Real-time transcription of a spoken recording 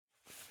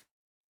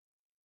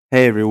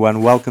Hey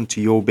everyone, welcome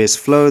to Your Best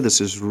Flow. This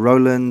is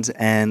Roland,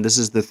 and this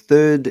is the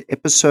third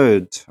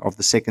episode of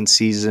the second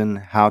season,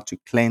 How to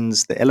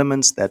Cleanse the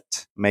Elements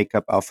that Make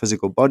Up Our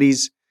Physical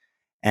Bodies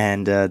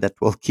and that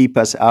will keep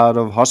us out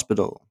of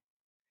hospital.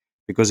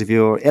 Because if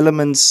your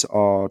elements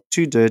are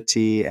too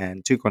dirty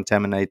and too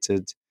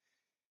contaminated,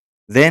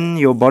 then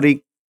your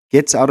body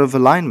gets out of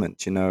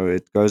alignment.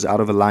 It goes out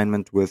of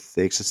alignment with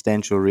the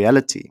existential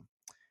reality.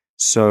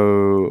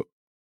 So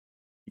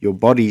your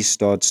body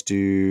starts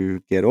to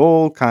get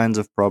all kinds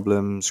of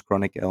problems,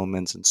 chronic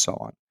ailments, and so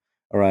on.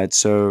 All right.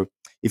 So,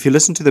 if you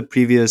listen to the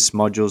previous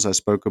modules, I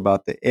spoke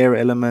about the air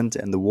element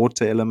and the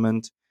water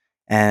element.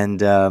 And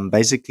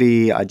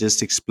basically, I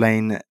just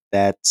explain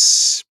that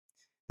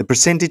the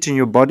percentage in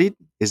your body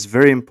is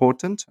very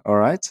important. All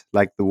right.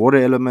 Like the water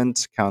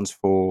element counts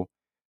for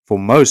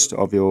most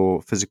of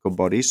your physical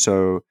body.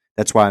 So,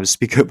 that's why I'm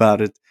speaking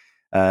about it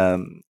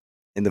um,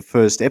 in the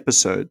first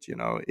episode.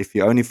 If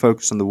you only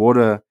focus on the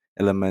water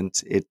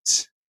element,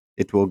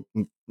 it will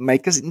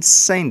make an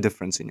insane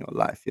difference in your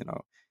life,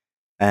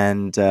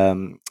 and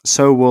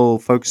so will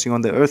focusing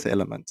on the earth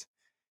element.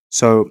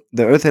 So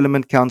the earth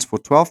element counts for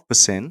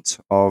 12%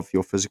 of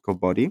your physical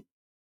body,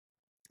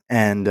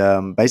 and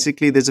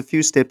basically there's a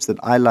few steps that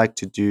I like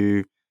to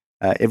do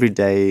every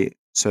day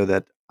so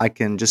that I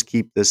can just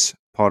keep this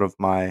part of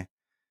my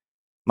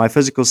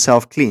physical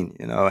self clean,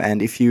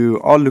 and if you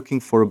are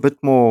looking for a bit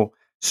more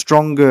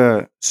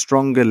stronger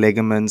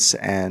ligaments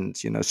and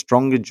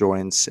stronger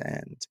joints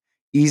and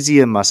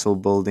easier muscle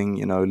building,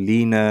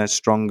 leaner,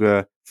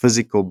 stronger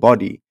physical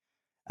body,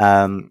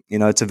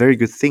 it's a very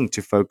good thing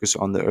to focus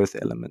on the earth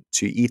element,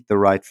 to eat the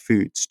right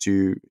foods,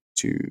 to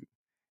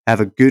have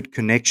a good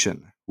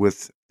connection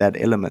with that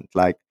element,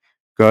 like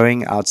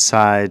going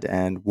outside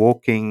and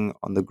walking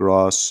on the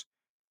grass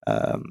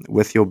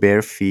with your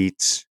bare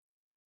feet,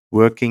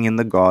 working in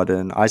the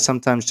garden. I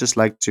sometimes just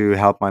like to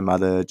help my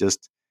mother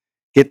just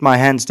get my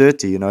hands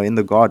dirty, in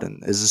the garden.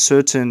 There's a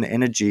certain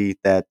energy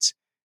that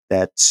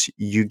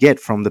you get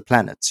from the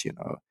planet.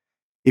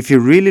 If you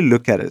really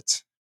look at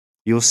it,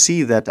 you'll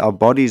see that our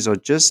bodies are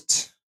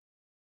just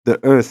the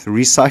earth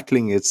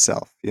recycling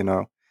itself,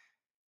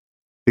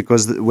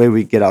 because where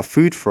we get our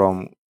food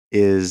from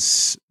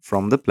is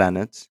from the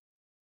planet,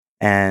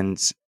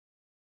 and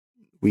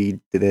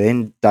we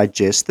then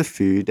digest the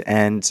food,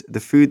 and the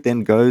food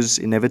then goes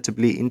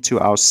inevitably into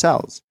our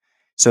cells.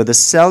 So the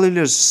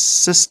cellular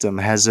system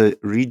has a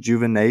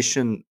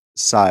rejuvenation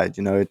side.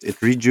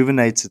 It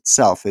rejuvenates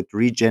itself, it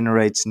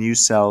regenerates new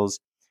cells,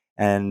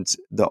 and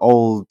the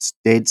old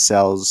dead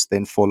cells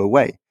then fall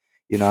away.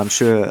 I'm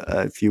sure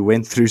if you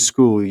went through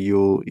school,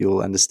 you'll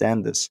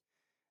understand this.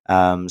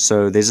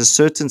 So there's a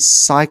certain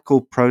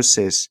cycle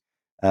process,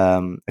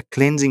 a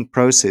cleansing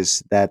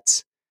process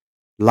that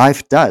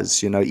life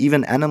does.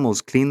 Even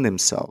animals clean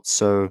themselves.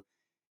 So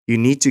you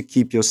need to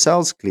keep your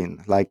cells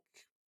clean, like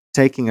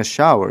taking a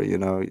shower. You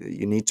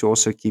need to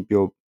also keep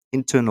your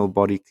internal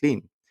body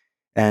clean.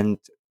 And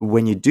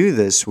when you do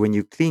this, when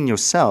you clean your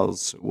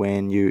cells,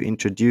 when you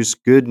introduce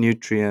good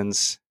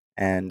nutrients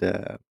and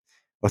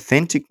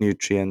authentic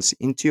nutrients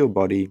into your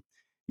body,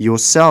 your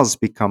cells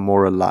become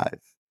more alive.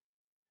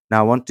 Now,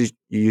 I want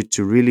you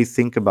to really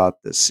think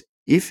about this.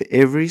 If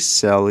every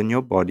cell in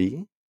your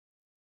body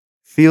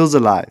feels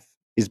alive,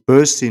 is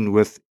bursting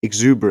with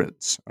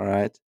exuberance, all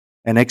right,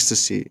 and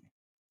ecstasy,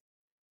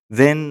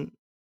 then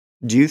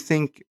do you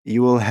think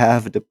you will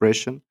have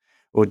depression,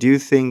 or do you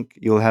think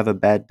you'll have a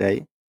bad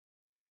day?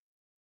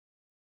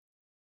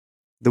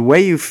 The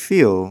way you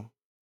feel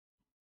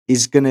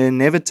is going to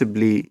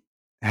inevitably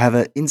have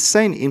an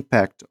insane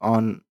impact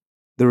on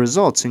the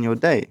results in your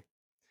day.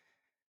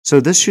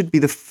 So, this should be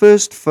the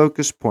first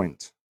focus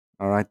point,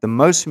 all right, the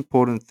most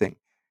important thing.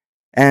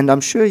 And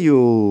I'm sure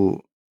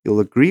you'll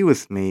agree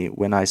with me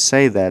when I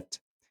say that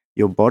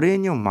your body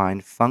and your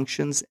mind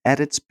functions at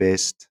its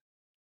best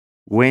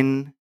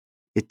when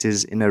it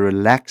is in a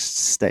relaxed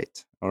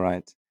state. All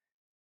right.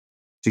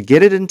 To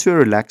get it into a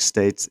relaxed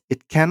state,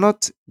 it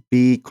cannot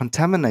be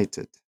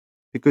contaminated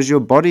because your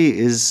body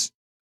is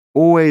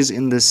always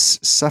in this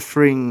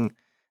suffering,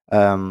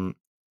 um,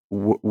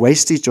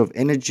 wastage of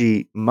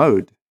energy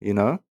mode,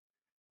 the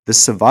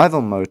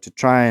survival mode, to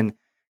try and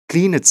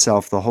clean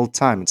itself the whole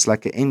time. It's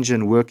like an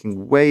engine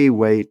working way,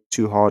 way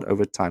too hard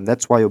over time.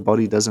 That's why your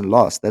body doesn't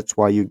last. That's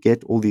why you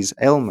get all these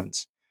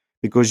ailments,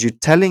 because you're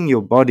telling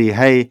your body,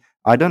 hey,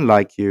 I don't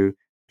like you,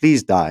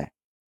 please die.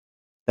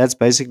 That's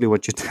basically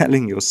what you're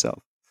telling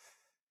yourself.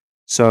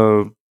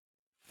 So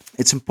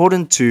it's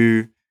important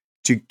to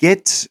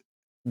get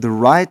the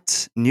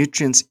right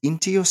nutrients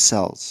into your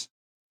cells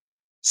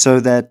so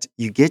that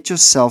you get your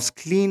cells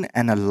clean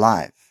and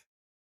alive.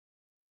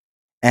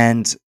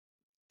 And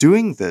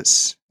doing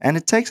this, and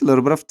it takes a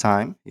little bit of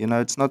time,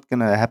 it's not going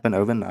to happen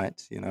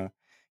overnight.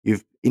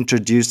 You've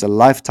introduced a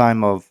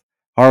lifetime of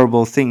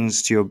horrible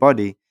things to your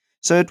body,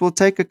 so it will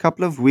take a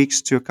couple of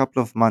weeks to a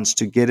couple of months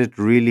to get it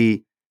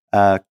really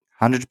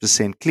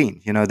 100%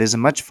 clean. There's a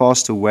much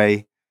faster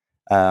way,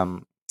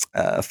 um,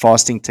 a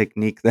fasting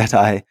technique that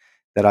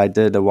I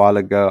did a while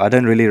ago. I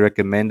don't really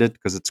recommend it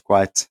because it's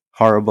quite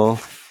horrible.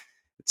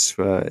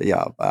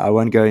 Yeah, I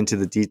won't go into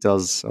the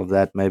details of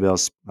that. Maybe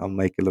I'll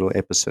make a little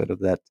episode of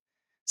that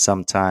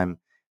sometime.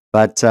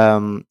 But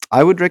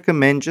I would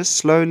recommend just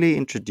slowly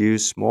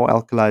introduce more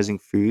alkalizing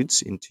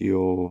foods into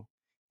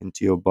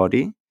your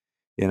body.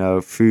 You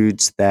know,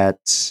 foods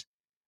that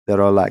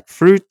are like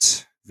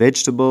fruit,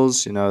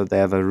 vegetables. You know, they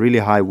have a really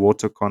high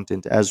water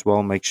content as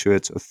well. Make sure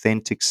it's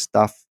authentic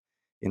stuff.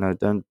 You know,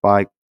 don't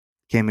buy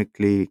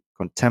chemically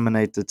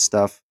contaminated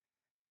stuff.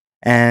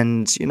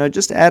 And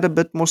just add a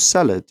bit more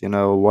salad.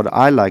 What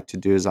I like to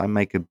do is I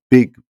make a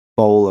big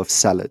bowl of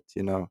salad,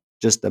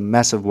 just a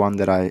massive one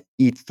that I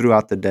eat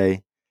throughout the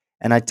day.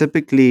 And I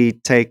typically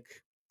take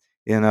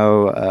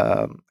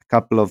a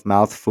couple of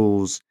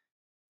mouthfuls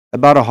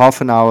about a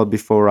half an hour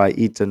before I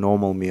eat a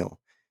normal meal.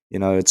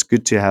 It's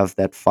good to have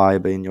that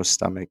fiber in your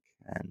stomach,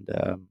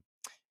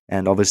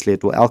 and obviously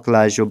it will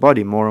alkalize your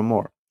body more and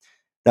more.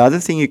 The other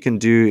thing you can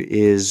do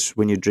is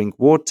when you drink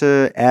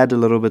water, add a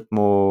little bit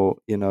more,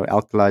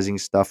 alkalizing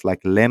stuff like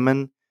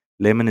lemon.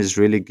 Lemon is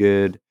really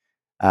good.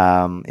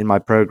 In my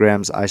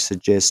programs, I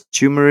suggest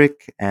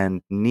turmeric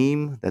and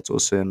neem. That's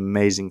also an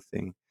amazing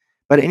thing.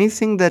 But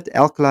anything that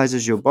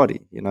alkalizes your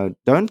body,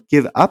 don't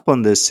give up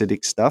on the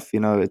acidic stuff.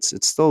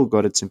 It's still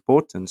got its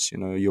importance.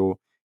 Your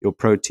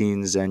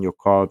proteins and your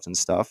carbs and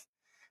stuff,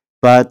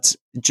 but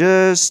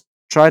just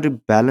try to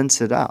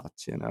balance it out.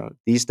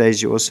 These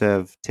days you also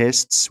have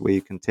tests where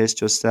you can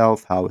test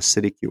yourself how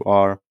acidic you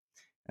are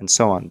and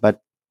so on. But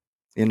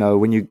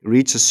when you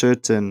reach a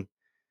certain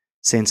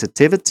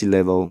sensitivity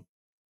level,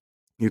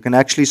 you can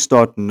actually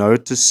start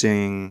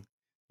noticing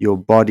your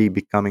body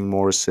becoming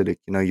more acidic.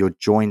 Your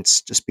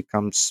joints just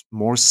becomes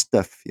more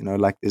stiff,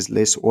 like there's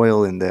less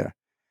oil in there.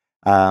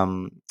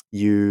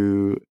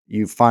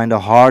 You find a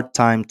hard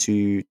time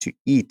to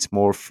eat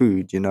more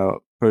food.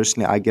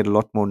 Personally, I get a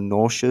lot more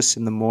nauseous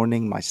in the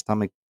morning. My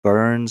stomach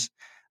burns.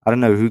 I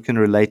don't know who can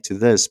relate to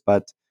this,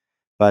 but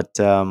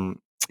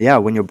yeah,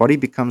 when your body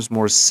becomes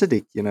more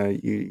acidic,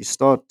 you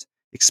start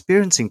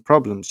experiencing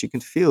problems. You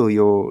can feel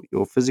your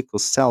physical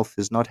self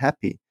is not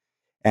happy,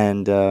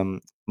 and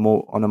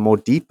more on a more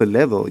deeper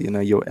level,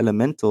 your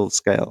elemental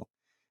scale,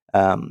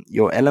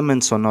 your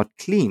elements are not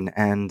clean,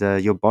 and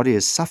your body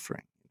is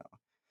suffering.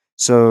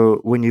 So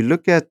when you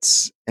look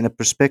at in a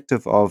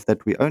perspective of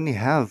that, we only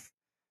have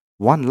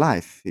one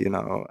life,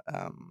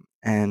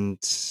 and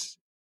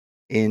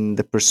in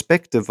the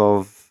perspective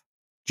of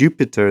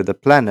Jupiter, the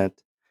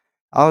planet,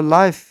 our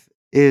life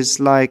is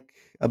like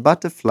a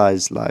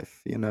butterfly's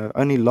life,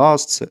 only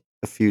lasts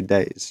a few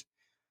days.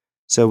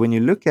 So when you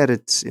look at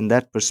it in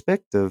that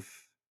perspective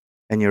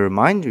and you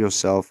remind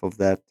yourself of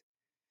that,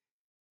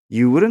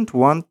 you wouldn't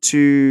want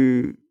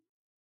to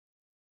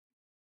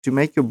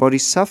make your body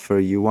suffer.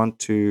 You want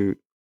to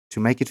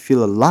make it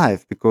feel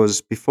alive,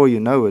 because before you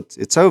know it,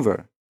 it's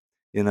over.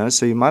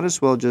 So you might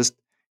as well just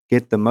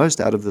get the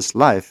most out of this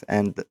life,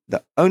 and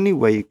the only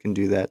way you can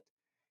do that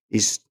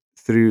is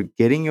through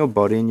getting your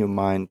body and your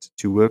mind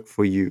to work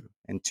for you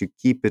and to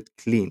keep it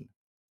clean.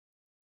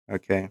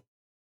 Okay.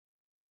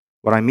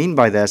 What I mean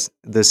by this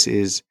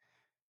is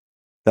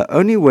the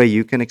only way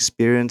you can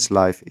experience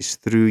life is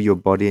through your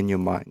body and your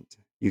mind.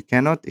 You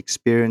cannot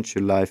experience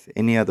your life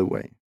any other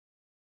way.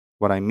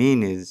 What I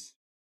mean is,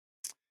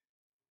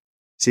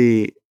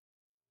 see,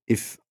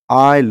 if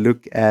I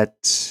look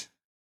at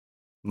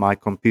my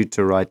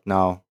computer right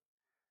now,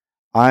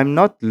 I'm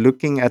not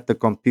looking at the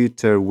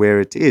computer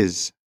where it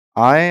is.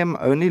 I am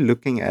only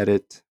looking at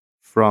it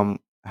from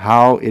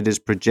how it is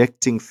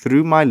projecting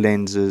through my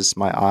lenses,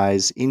 my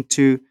eyes,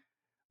 into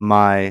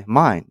my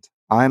mind.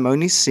 I'm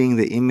only seeing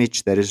the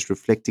image that is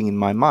reflecting in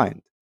my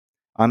mind.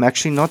 I'm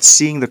actually not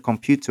seeing the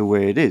computer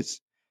where it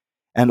is.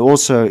 And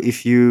also,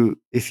 if you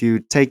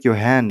take your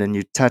hand and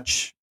you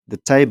touch the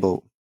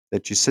table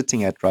that you're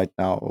sitting at right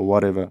now or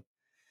whatever,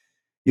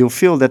 you'll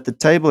feel that the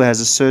table has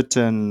a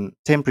certain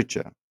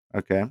temperature.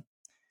 Okay.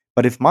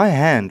 But if my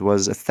hand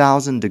was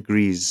 1,000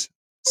 degrees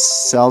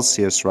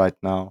Celsius right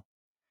now,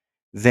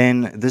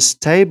 then this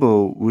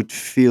table would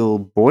feel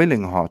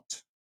boiling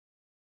hot.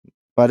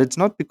 But it's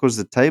not because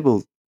the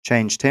table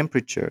changed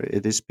temperature,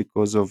 it is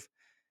because of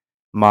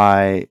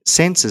my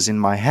senses in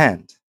my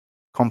hand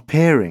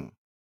comparing.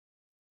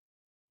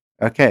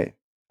 Okay.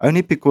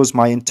 Only because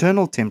my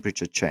internal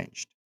temperature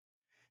changed.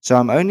 So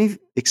I'm only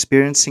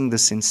experiencing the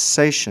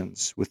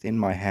sensations within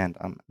my hand.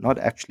 I'm not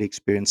actually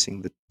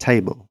experiencing the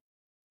table.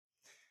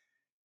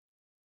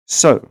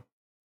 So,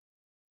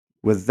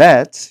 with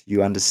that,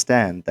 you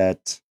understand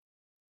that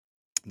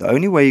the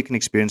only way you can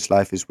experience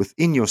life is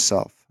within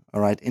yourself,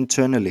 all right,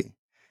 internally.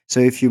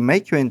 So, if you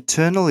make your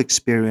internal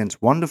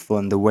experience wonderful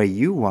in the way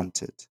you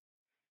want it,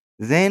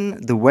 then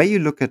the way you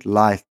look at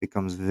life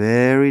becomes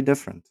very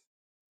different.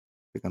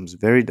 Becomes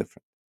very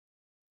different.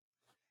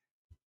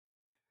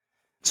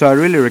 So I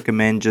really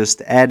recommend just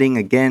adding,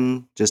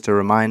 again, just a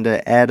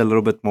reminder, add a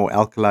little bit more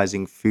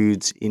alkalizing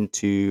foods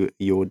into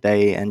your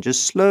day and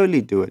just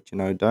slowly do it.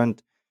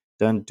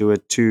 Don't do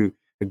it too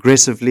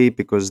aggressively,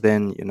 because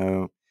then,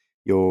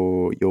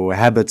 your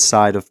habit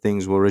side of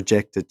things will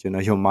reject it.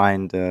 Your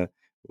mind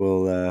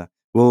will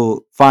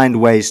will find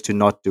ways to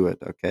not do it.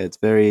 Okay, it's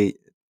very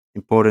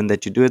important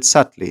that you do it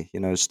subtly.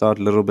 Start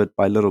little bit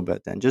by little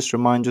bit, and just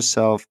remind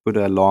yourself. Put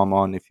an alarm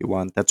on if you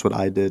want. That's what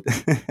I did,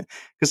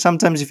 because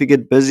sometimes if you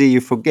get busy,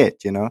 you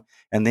forget.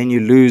 And then you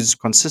lose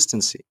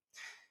consistency.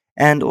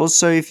 And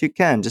also, if you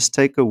can, just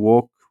take a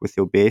walk with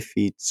your bare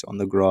feet on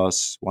the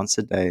grass once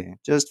a day,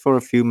 just for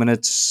a few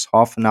minutes,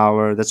 half an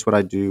hour. That's what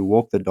I do.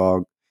 Walk the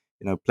dog.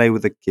 Play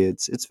with the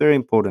kids. It's very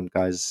important,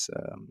 guys.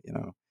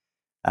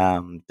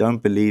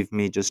 Don't believe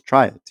me, just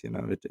try it.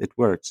 It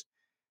works.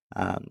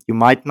 You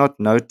might not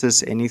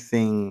notice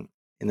anything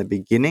in the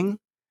beginning,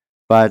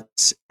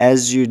 but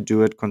as you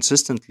do it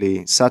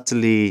consistently,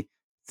 subtly,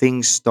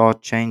 things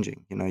start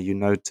changing. You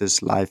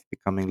notice life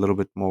becoming a little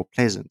bit more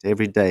pleasant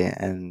every day,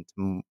 and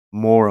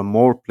more and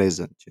more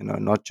pleasant,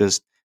 not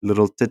just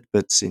little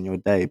tidbits in your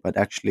day, but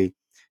actually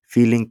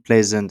feeling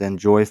pleasant and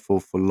joyful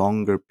for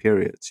longer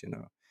periods,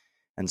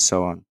 and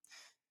so on.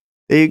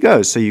 There you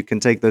go. So you can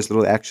take those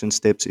little action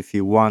steps if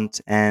you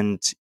want.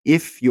 And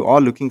if you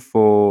are looking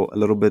for a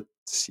little bit,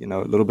 a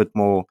little bit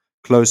more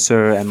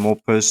closer and more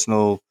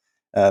personal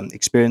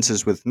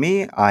experiences with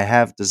me, I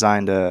have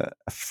designed a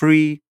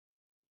free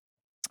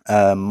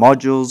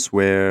modules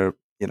where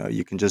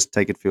you can just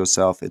take it for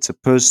yourself. It's a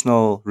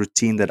personal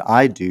routine that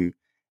I do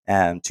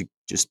to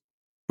just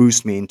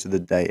boost me into the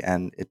day,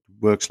 and it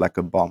works like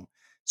a bomb.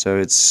 So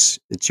it's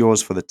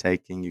yours for the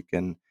taking. You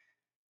can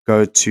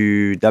go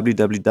to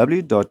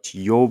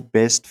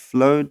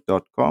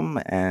www.yourbestflow.com,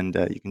 and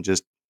you can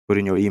just put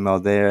in your email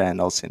there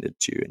and I'll send it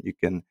to you. And you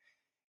can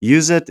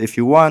use it if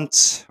you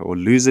want or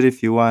lose it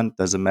if you want,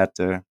 doesn't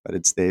matter, but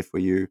it's there for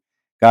you.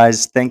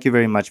 Guys, thank you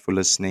very much for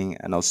listening,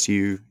 and I'll see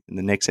you in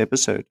the next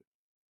episode.